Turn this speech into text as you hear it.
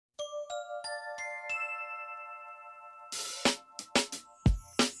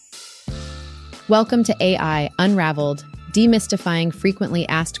Welcome to AI Unraveled, demystifying frequently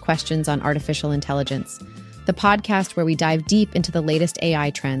asked questions on artificial intelligence, the podcast where we dive deep into the latest AI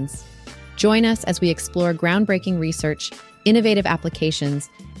trends. Join us as we explore groundbreaking research, innovative applications,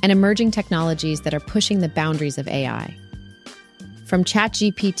 and emerging technologies that are pushing the boundaries of AI. From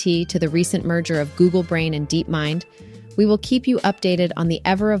ChatGPT to the recent merger of Google Brain and DeepMind, we will keep you updated on the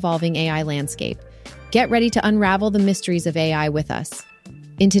ever-evolving AI landscape. Get ready to unravel the mysteries of AI with us.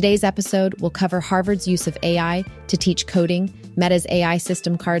 In today's episode, we'll cover Harvard's use of AI to teach coding, Meta's AI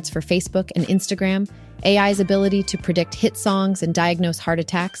system cards for Facebook and Instagram, AI's ability to predict hit songs and diagnose heart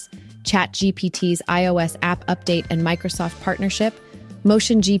attacks, ChatGPT's iOS app update and Microsoft partnership,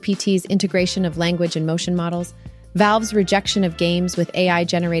 MotionGPT's integration of language and motion models, Valve's rejection of games with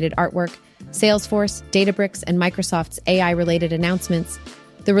AI-generated artwork, Salesforce, Databricks, and Microsoft's AI-related announcements,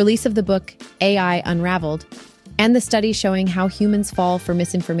 the release of the book AI Unraveled, and the study showing how humans fall for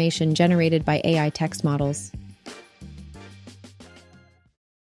misinformation generated by AI text models.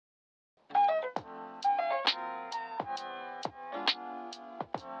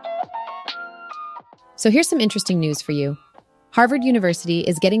 So here's some interesting news for you. Harvard University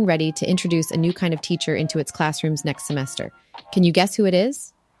is getting ready to introduce a new kind of teacher into its classrooms next semester. Can you guess who it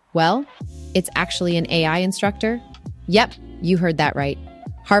is? Well, it's actually an AI instructor. Yep, you heard that right.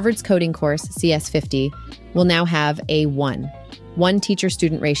 Harvard's coding course, CS50, will now have a one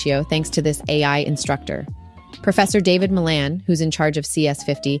teacher-student ratio thanks to this AI instructor. Professor David Milan, who's in charge of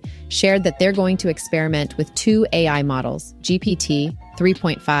CS50, shared that they're going to experiment with two AI models, GPT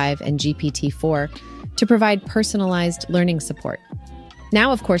 3.5 and GPT 4, to provide personalized learning support.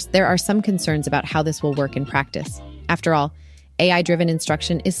 Now, of course, there are some concerns about how this will work in practice. After all, AI-driven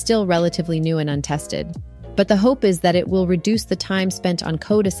instruction is still relatively new and untested. But the hope is that it will reduce the time spent on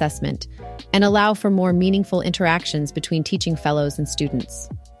code assessment and allow for more meaningful interactions between teaching fellows and students.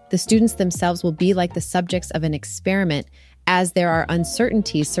 The students themselves will be like the subjects of an experiment, as there are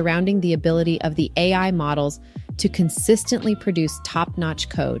uncertainties surrounding the ability of the AI models to consistently produce top-notch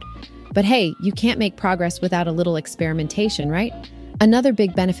code. But hey, you can't make progress without a little experimentation, right? Another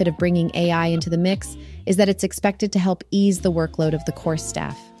big benefit of bringing AI into the mix is that it's expected to help ease the workload of the course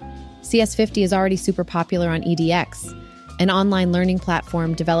staff. CS50 is already super popular on edX, an online learning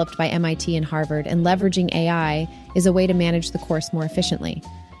platform developed by MIT and Harvard, and leveraging AI is a way to manage the course more efficiently.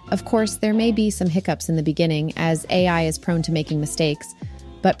 Of course, there may be some hiccups in the beginning, as AI is prone to making mistakes,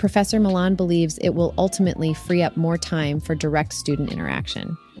 but Professor Milan believes it will ultimately free up more time for direct student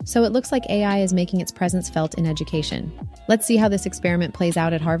interaction. So it looks like AI is making its presence felt in education. Let's see how this experiment plays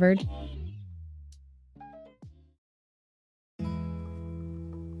out at Harvard.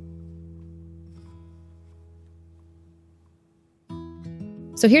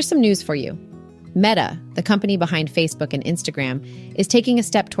 So here's some news for you. Meta, the company behind Facebook and Instagram, is taking a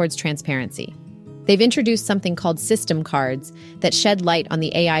step towards transparency. They've introduced something called system cards that shed light on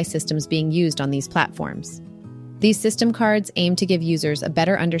the AI systems being used on these platforms. These system cards aim to give users a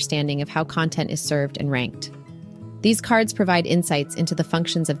better understanding of how content is served and ranked. These cards provide insights into the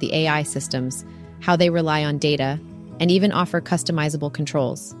functions of the AI systems, how they rely on data, and even offer customizable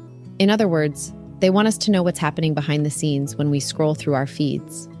controls. In other words, they want us to know what's happening behind the scenes when we scroll through our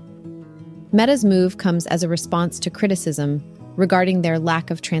feeds. Meta's move comes as a response to criticism regarding their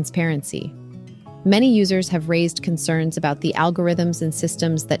lack of transparency. Many users have raised concerns about the algorithms and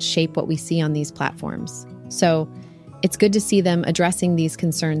systems that shape what we see on these platforms. So, it's good to see them addressing these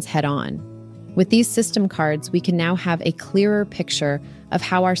concerns head-on. With these system cards, we can now have a clearer picture of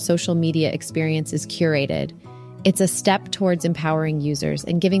how our social media experience is curated. It's a step towards empowering users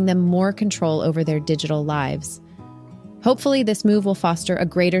and giving them more control over their digital lives. Hopefully, this move will foster a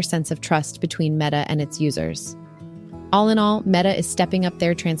greater sense of trust between Meta and its users. All in all, Meta is stepping up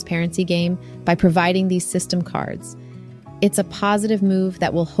their transparency game by providing these system cards. It's a positive move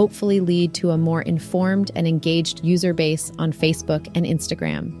that will hopefully lead to a more informed and engaged user base on Facebook and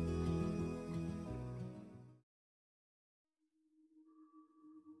Instagram.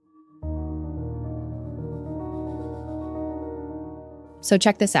 So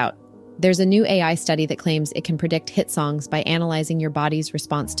check this out. There's a new AI study that claims it can predict hit songs by analyzing your body's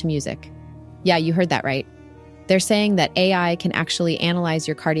response to music. Yeah, you heard that right. They're saying that AI can actually analyze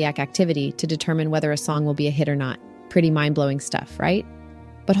your cardiac activity to determine whether a song will be a hit or not. Pretty mind-blowing stuff, right?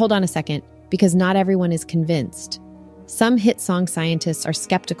 But hold on a second, because not everyone is convinced. Some hit song scientists are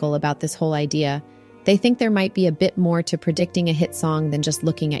skeptical about this whole idea. They think there might be a bit more to predicting a hit song than just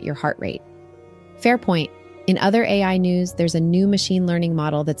looking at your heart rate. Fair point. In other AI news, there's a new machine learning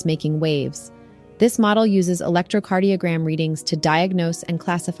model that's making waves. This model uses electrocardiogram readings to diagnose and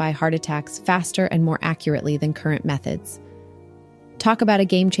classify heart attacks faster and more accurately than current methods. Talk about a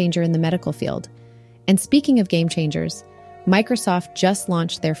game changer in the medical field. And speaking of game changers, Microsoft just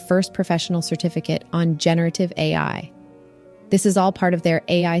launched their first professional certificate on generative AI. This is all part of their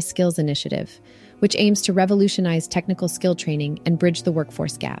AI Skills Initiative, which aims to revolutionize technical skill training and bridge the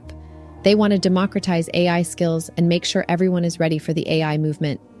workforce gap. They want to democratize AI skills and make sure everyone is ready for the AI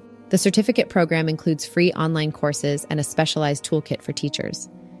movement. The certificate program includes free online courses and a specialized toolkit for teachers.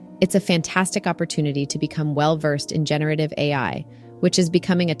 It's a fantastic opportunity to become well-versed in generative AI, which is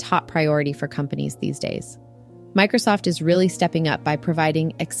becoming a top priority for companies these days. Microsoft is really stepping up by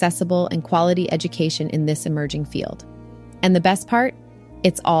providing accessible and quality education in this emerging field. And the best part?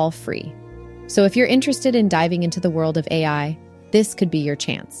 It's all free. So if you're interested in diving into the world of AI, this could be your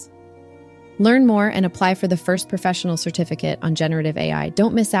chance. Learn more and apply for the first professional certificate on generative AI.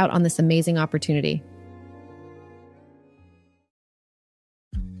 Don't miss out on this amazing opportunity.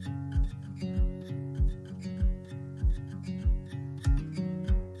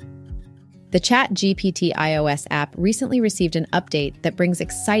 The ChatGPT iOS app recently received an update that brings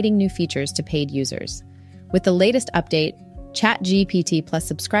exciting new features to paid users. With the latest update, ChatGPT Plus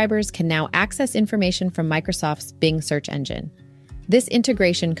subscribers can now access information from Microsoft's Bing search engine. This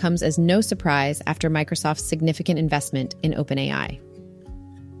integration comes as no surprise after Microsoft's significant investment in OpenAI.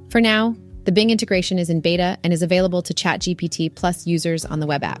 For now, the Bing integration is in beta and is available to ChatGPT Plus users on the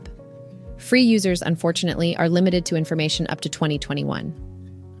web app. Free users, unfortunately, are limited to information up to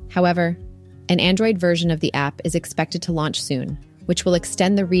 2021. However, an Android version of the app is expected to launch soon, which will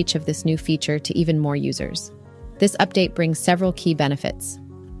extend the reach of this new feature to even more users. This update brings several key benefits.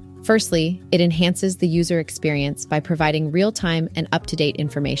 Firstly, it enhances the user experience by providing real-time and up-to-date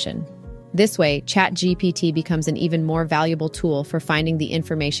information. This way, ChatGPT becomes an even more valuable tool for finding the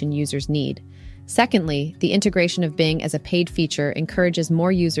information users need. Secondly, the integration of Bing as a paid feature encourages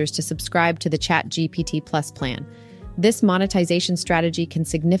more users to subscribe to the ChatGPT Plus plan. This monetization strategy can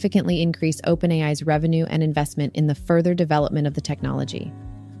significantly increase OpenAI's revenue and investment in the further development of the technology.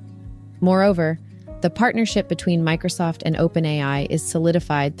 Moreover, the partnership between Microsoft and OpenAI is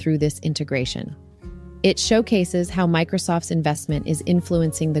solidified through this integration. It showcases how Microsoft's investment is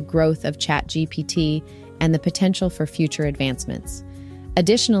influencing the growth of ChatGPT and the potential for future advancements.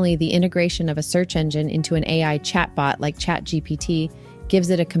 Additionally, the integration of a search engine into an AI chatbot like ChatGPT gives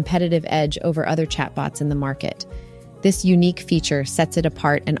it a competitive edge over other chatbots in the market. This unique feature sets it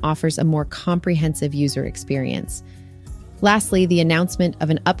apart and offers a more comprehensive user experience. Lastly, the announcement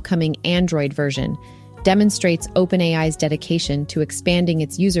of an upcoming Android version demonstrates OpenAI's dedication to expanding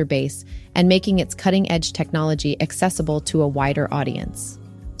its user base and making its cutting-edge technology accessible to a wider audience.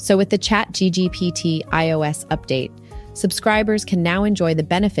 So with the ChatGPT iOS update, subscribers can now enjoy the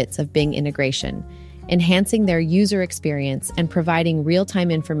benefits of Bing integration, enhancing their user experience and providing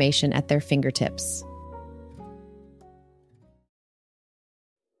real-time information at their fingertips.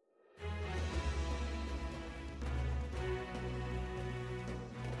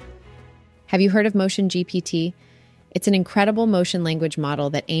 Have you heard of Motion GPT? It's an incredible motion language model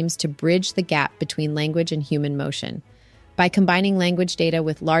that aims to bridge the gap between language and human motion. By combining language data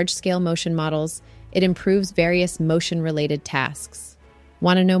with large-scale motion models, it improves various motion-related tasks.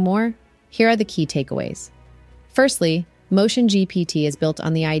 Want to know more? Here are the key takeaways. Firstly, Motion GPT is built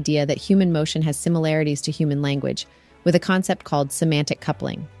on the idea that human motion has similarities to human language, with a concept called semantic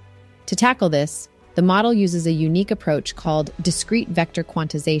coupling. To tackle this, the model uses a unique approach called discrete vector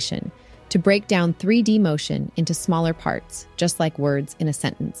quantization to break down 3D motion into smaller parts, just like words in a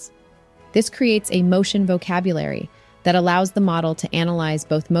sentence. This creates a motion vocabulary that allows the model to analyze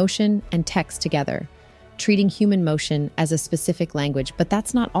both motion and text together, treating human motion as a specific language. But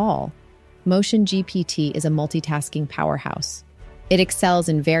that's not all. Motion GPT is a multitasking powerhouse. It excels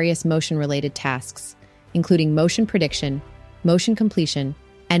in various motion-related tasks, including motion prediction, motion completion,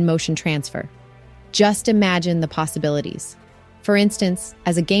 and motion transfer. Just imagine the possibilities. For instance,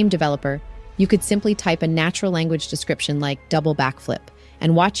 as a game developer, you could simply type a natural language description like double backflip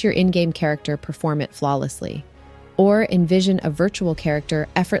and watch your in-game character perform it flawlessly. Or envision a virtual character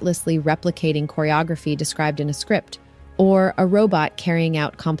effortlessly replicating choreography described in a script, or a robot carrying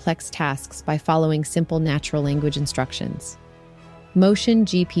out complex tasks by following simple natural language instructions. Motion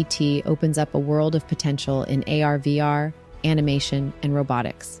GPT opens up a world of potential in AR/VR, animation, and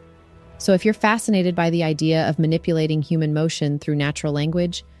robotics. So if you're fascinated by the idea of manipulating human motion through natural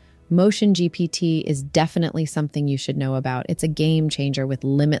language, Motion GPT is definitely something you should know about. It's a game changer with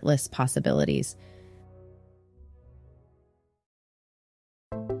limitless possibilities.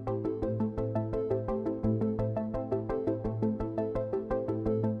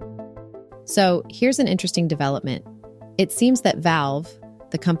 So here's an interesting development. It seems that Valve,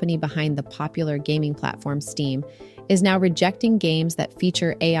 the company behind the popular gaming platform Steam, is now rejecting games that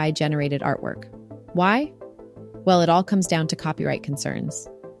feature AI-generated artwork. Why? Well, it all comes down to copyright concerns.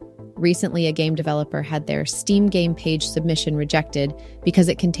 Recently, a game developer had their Steam game page submission rejected because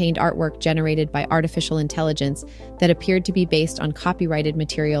it contained artwork generated by artificial intelligence that appeared to be based on copyrighted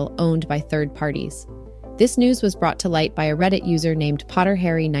material owned by third parties. This news was brought to light by a Reddit user named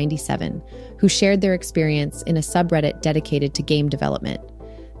PotterHarry97, who shared their experience in a subreddit dedicated to game development.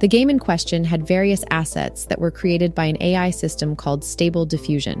 The game in question had various assets that were created by an AI system called Stable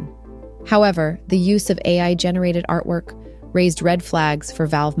Diffusion. However, the use of AI-generated artwork raised red flags for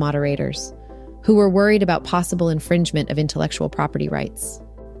Valve moderators, who were worried about possible infringement of intellectual property rights.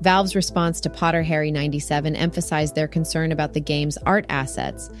 Valve's response to PotterHarry97 emphasized their concern about the game's art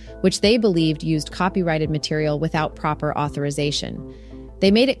assets, which they believed used copyrighted material without proper authorization. They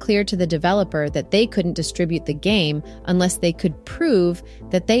made it clear to the developer that they couldn't distribute the game unless they could prove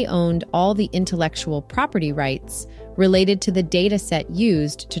that they owned all the intellectual property rights related to the dataset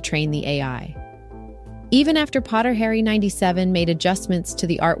used to train the AI. Even after PotterHarry97 made adjustments to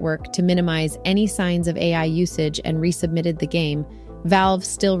the artwork to minimize any signs of AI usage and resubmitted the game, Valve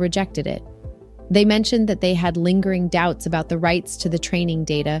still rejected it. They mentioned that they had lingering doubts about the rights to the training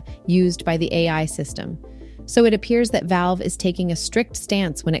data used by the AI system. So it appears that Valve is taking a strict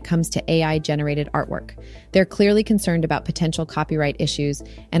stance when it comes to AI-generated artwork. They're clearly concerned about potential copyright issues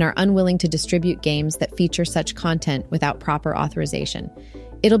and are unwilling to distribute games that feature such content without proper authorization.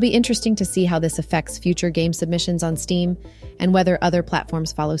 It'll be interesting to see how this affects future game submissions on Steam and whether other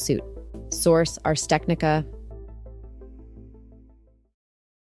platforms follow suit. Source: Ars Technica.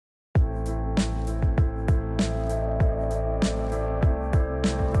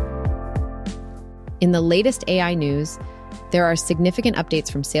 In the latest AI news, there are significant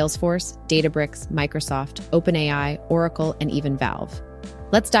updates from Salesforce, Databricks, Microsoft, OpenAI, Oracle, and even Valve.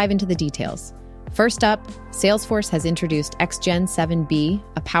 Let's dive into the details. First up, Salesforce has introduced XGen 7b,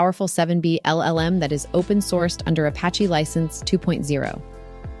 a powerful 7b LLM that is open-sourced under Apache License 2.0.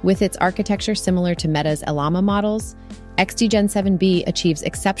 With its architecture similar to Meta's Llama models, XGen 7b achieves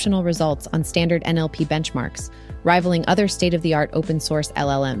exceptional results on standard NLP benchmarks, rivaling other state-of-the-art open-source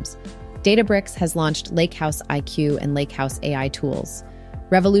LLMs. Databricks has launched Lakehouse IQ and Lakehouse AI tools,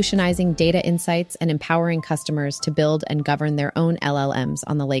 revolutionizing data insights and empowering customers to build and govern their own LLMs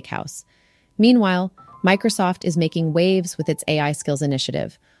on the Lakehouse. Meanwhile, Microsoft is making waves with its AI Skills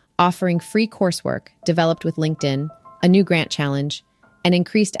initiative, offering free coursework developed with LinkedIn, a new grant challenge, and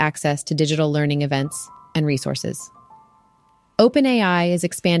increased access to digital learning events and resources. OpenAI is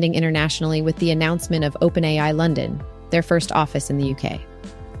expanding internationally with the announcement of OpenAI London, their first office in the UK.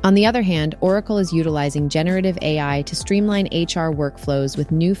 On the other hand, Oracle is utilizing generative AI to streamline HR workflows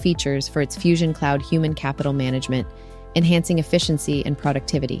with new features for its Fusion Cloud human capital management, enhancing efficiency and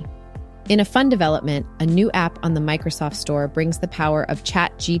productivity. In a fun development, a new app on the Microsoft Store brings the power of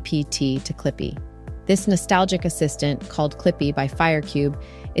ChatGPT to Clippy. This nostalgic assistant, called Clippy by Firecube,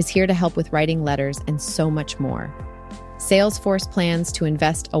 is here to help with writing letters and so much more. Salesforce plans to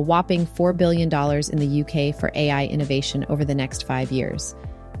invest a whopping $4 billion in the UK for AI innovation over the next 5 years,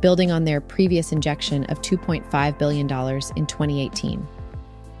 building on their previous injection of $2.5 billion in 2018.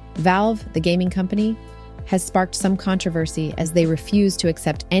 Valve, the gaming company, has sparked some controversy as they refuse to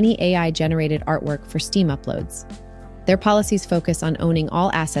accept any AI-generated artwork for Steam uploads. Their policies focus on owning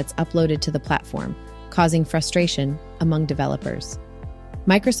all assets uploaded to the platform, causing frustration among developers.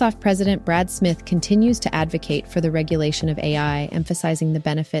 Microsoft President Brad Smith continues to advocate for the regulation of AI, emphasizing the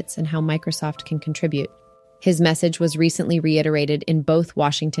benefits and how Microsoft can contribute. His message was recently reiterated in both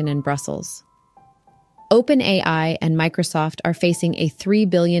Washington and Brussels. OpenAI and Microsoft are facing a $3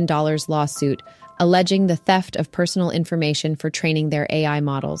 billion lawsuit alleging the theft of personal information for training their AI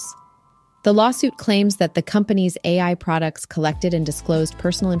models. The lawsuit claims that the company's AI products collected and disclosed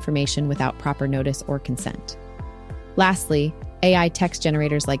personal information without proper notice or consent. Lastly, AI text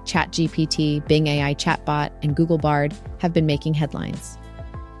generators like ChatGPT, Bing AI Chatbot, and Google Bard have been making headlines.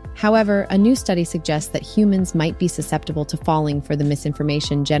 However, a new study suggests that humans might be susceptible to falling for the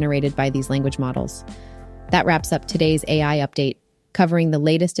misinformation generated by these language models. That wraps up today's AI update, covering the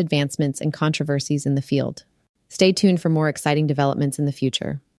latest advancements and controversies in the field. Stay tuned for more exciting developments in the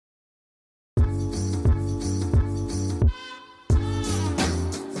future.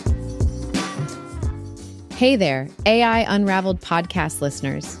 Hey there, AI Unraveled podcast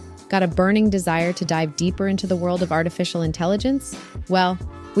listeners. Got a burning desire to dive deeper into the world of artificial intelligence? Well,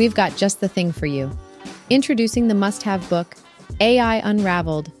 we've got just the thing for you. Introducing the must-have book, AI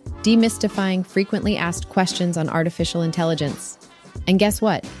Unraveled, Demystifying Frequently Asked Questions on Artificial Intelligence. And guess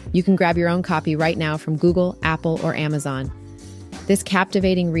what? You can grab your own copy right now from Google, Apple, or Amazon. This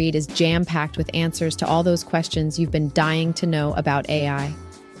captivating read is jam-packed with answers to all those questions you've been dying to know about AI.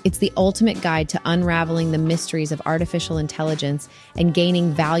 It's the ultimate guide to unraveling the mysteries of artificial intelligence and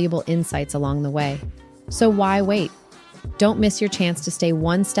gaining valuable insights along the way. So why wait? Don't miss your chance to stay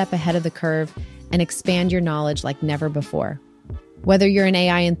one step ahead of the curve and expand your knowledge like never before. Whether you're an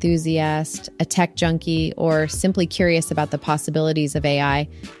AI enthusiast, a tech junkie, or simply curious about the possibilities of AI,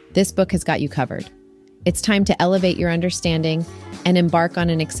 this book has got you covered. It's time to elevate your understanding and embark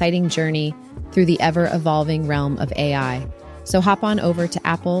on an exciting journey through the ever-evolving realm of AI. So hop on over to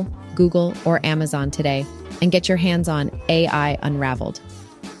Apple, Google, or Amazon today and get your hands on AI Unraveled.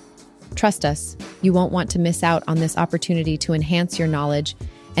 Trust us, you won't want to miss out on this opportunity to enhance your knowledge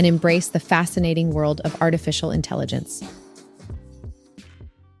and embrace the fascinating world of artificial intelligence.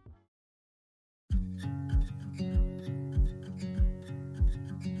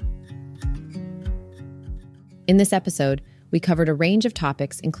 In this episode, we covered a range of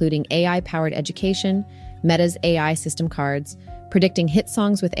topics including AI-powered education, Meta's AI system cards, predicting hit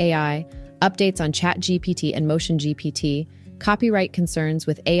songs with AI, updates on ChatGPT and MotionGPT, copyright concerns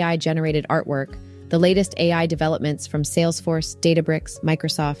with AI-generated artwork, the latest AI developments from Salesforce, Databricks,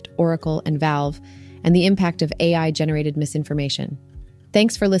 Microsoft, Oracle, and Valve, and the impact of AI-generated misinformation.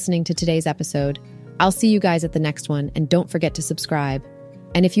 Thanks for listening to today's episode. I'll see you guys at the next one, and don't forget to subscribe.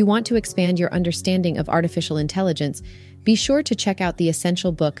 And if you want to expand your understanding of artificial intelligence, be sure to check out the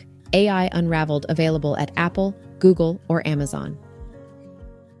essential book, AI Unraveled, available at Apple, Google, or Amazon.